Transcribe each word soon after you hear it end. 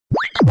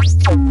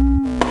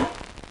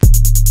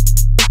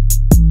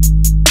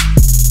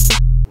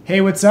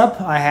Hey, what's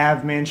up? I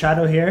have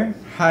Manchado here.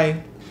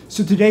 Hi.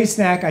 So today's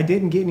snack, I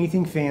didn't get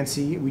anything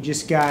fancy. We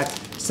just got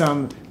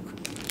some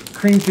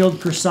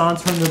cream-filled croissants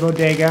from the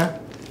bodega,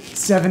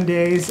 7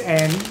 days,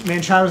 and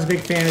Manchado's a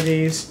big fan of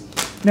these.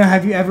 Now,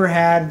 have you ever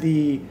had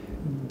the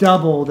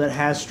double that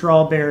has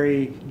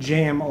strawberry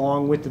jam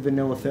along with the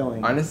vanilla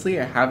filling? Honestly,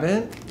 I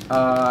haven't.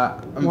 Why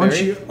don't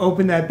you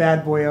open that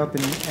bad boy up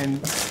and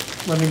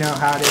let me know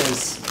how it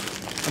is.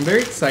 I'm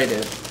very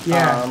excited.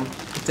 Yeah.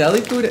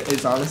 Deli food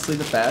is honestly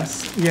the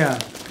best. Yeah.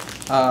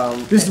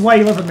 This is why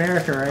you love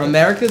America, right?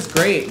 America's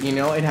great, you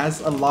know. It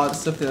has a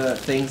lot of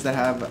things that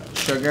have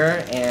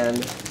sugar and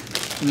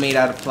made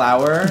out of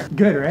flour.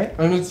 Good, right?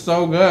 And it's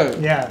so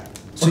good. Yeah.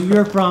 So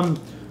you're from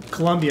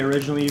Colombia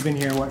originally. You've been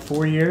here, what,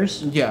 4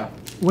 years? Yeah.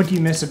 What do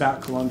you miss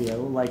about Colombia,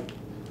 like,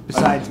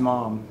 besides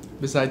mom?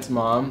 Besides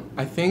mom,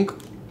 I think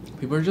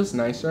people are just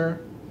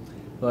nicer.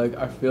 Like,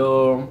 I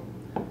feel,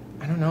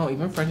 I don't know,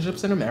 even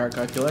friendships in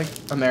America, I feel like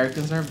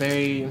Americans are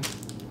very,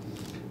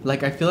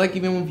 like, I feel like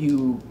even when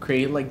you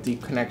create, like,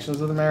 deep connections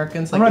with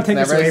Americans, like, I'm going to take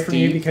this away from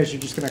you because you're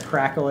just going to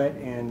crackle it,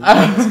 and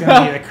it's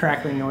going to be a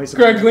crackling noise.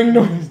 Crackling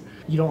noise.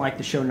 You don't like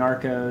the show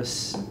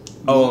Narcos.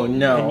 Oh,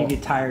 no. And you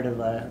get tired of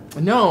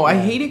No, I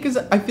hate it because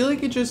I feel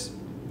like it just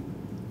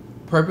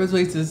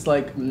perpetuates this,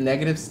 like,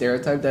 negative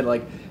stereotype that,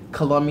 like,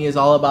 Colombia is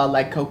all about,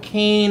 like,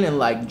 cocaine and,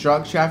 like,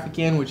 drug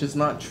trafficking, which is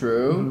not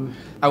true. Mm-hmm.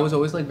 I was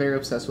always, like, very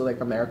obsessed with, like,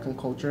 American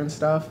culture and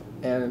stuff,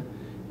 and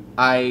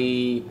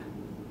I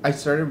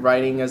started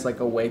writing as,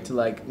 like, a way to,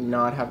 like,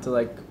 not have to,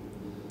 like,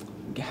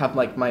 have,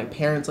 like, my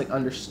parents, like,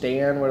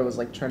 understand what I was,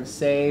 like, trying to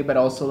say, but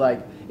also,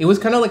 like, it was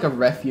kind of like a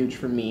refuge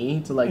for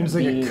me to, like, it was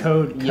like a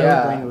code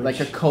language. Like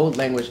a code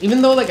language.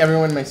 Even though, like,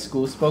 everyone in my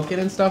school spoke it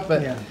and stuff,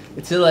 but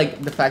it's still,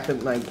 like, the fact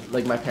that,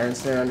 like my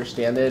parents didn't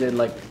understand it, and,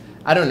 like,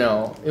 I don't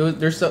know. It was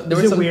Is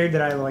it weird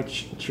that I like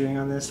chewing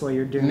on this while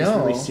you're doing this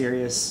really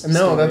serious?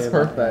 No, that's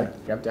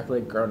perfect. I've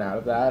definitely grown out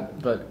of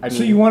that, but I mean.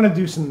 So you want to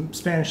do some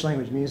Spanish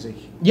language music?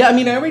 Yeah, I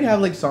mean, I already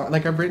have like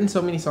like I've written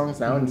so many songs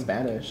now in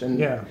Spanish, and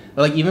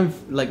like even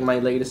like my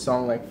latest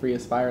song, like "Free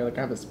as Fire," like I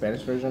have a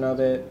Spanish version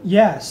of it.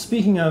 Yeah.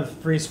 Speaking of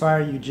 "Free as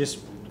Fire," you just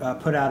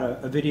put out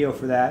a video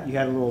for that. You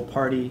had a little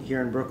party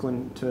here in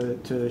Brooklyn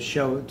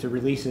to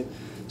release it.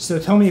 So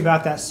tell me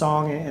about that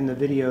song and the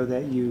video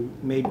that you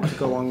made to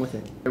go along with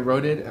it. I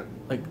wrote it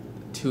like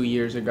 2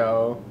 years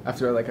ago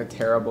after like a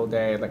terrible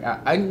day. Like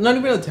I not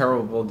even a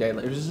terrible day.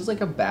 Like, it was just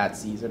like a bad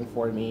season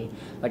for me.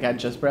 Like I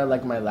just put out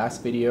like my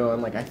last video,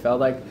 and like I felt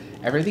like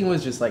everything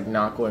was just like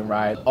not going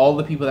right. All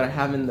the people that I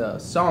have in the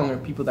song are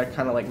people that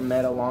kind of like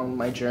met along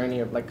my journey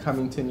of like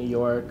coming to New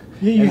York.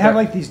 Yeah, you have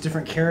like these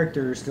different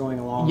characters going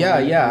along. Yeah,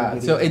 yeah.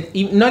 So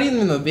not even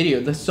in the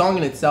video. The song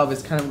in itself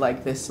is kind of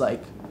like this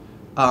like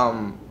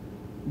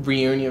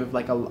reunion of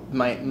like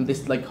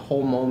this like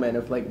whole moment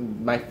of like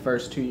my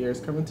first 2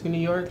 years coming to New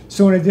York.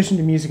 So in addition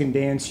to music and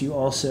dance, you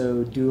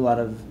also do a lot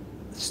of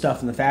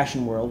stuff in the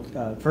fashion world.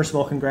 First of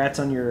all, congrats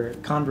on your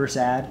Converse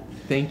ad.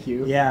 Thank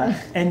you.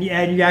 Yeah, and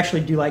you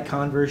actually do like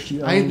Converse.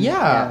 You own,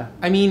 yeah.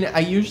 I mean, I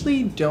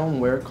usually don't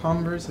wear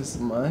Converse as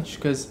much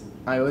because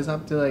I always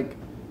have to like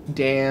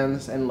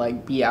dance and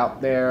like be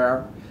out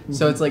there.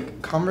 So it's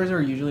like Converse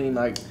are usually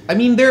like, I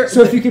mean they're.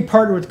 So if you could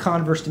partner with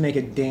Converse to make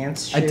a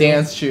dance shoe. A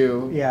dance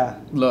shoe. Yeah.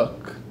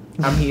 Look,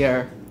 I'm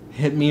here.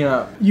 Hit me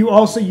up.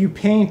 You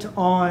paint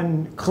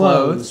on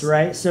clothes,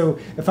 right? So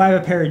if I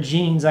have a pair of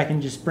jeans, I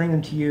can just bring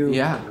them to you.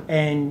 Yeah.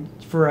 And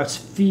for a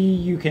fee,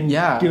 you can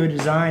do a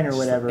design or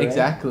whatever.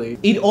 Exactly. Right?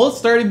 It all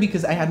started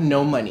because I had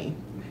no money.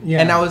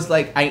 Yeah. And I was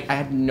like, I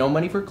had no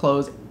money for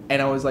clothes,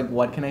 and I was like,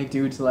 what can I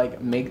do to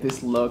like make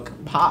this look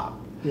pop?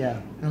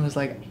 Yeah. And I was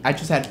like, I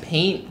just had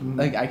paint.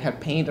 Like, I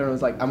had paint, and I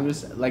was like,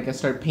 I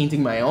started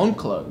painting my own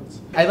clothes.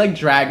 I like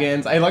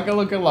dragons. I look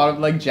at a lot of,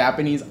 like,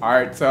 Japanese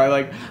art. So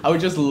I would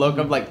just look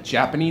up, like,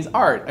 Japanese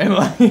art and,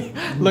 like,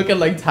 look at,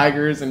 like,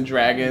 tigers and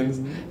dragons.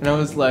 And I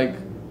was like,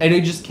 and I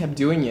just kept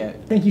doing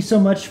it. Thank you so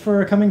much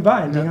for coming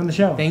by and being on the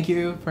show. Thank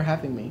you for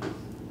having me.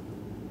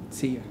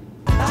 See ya.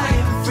 I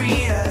am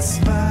free as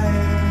fire.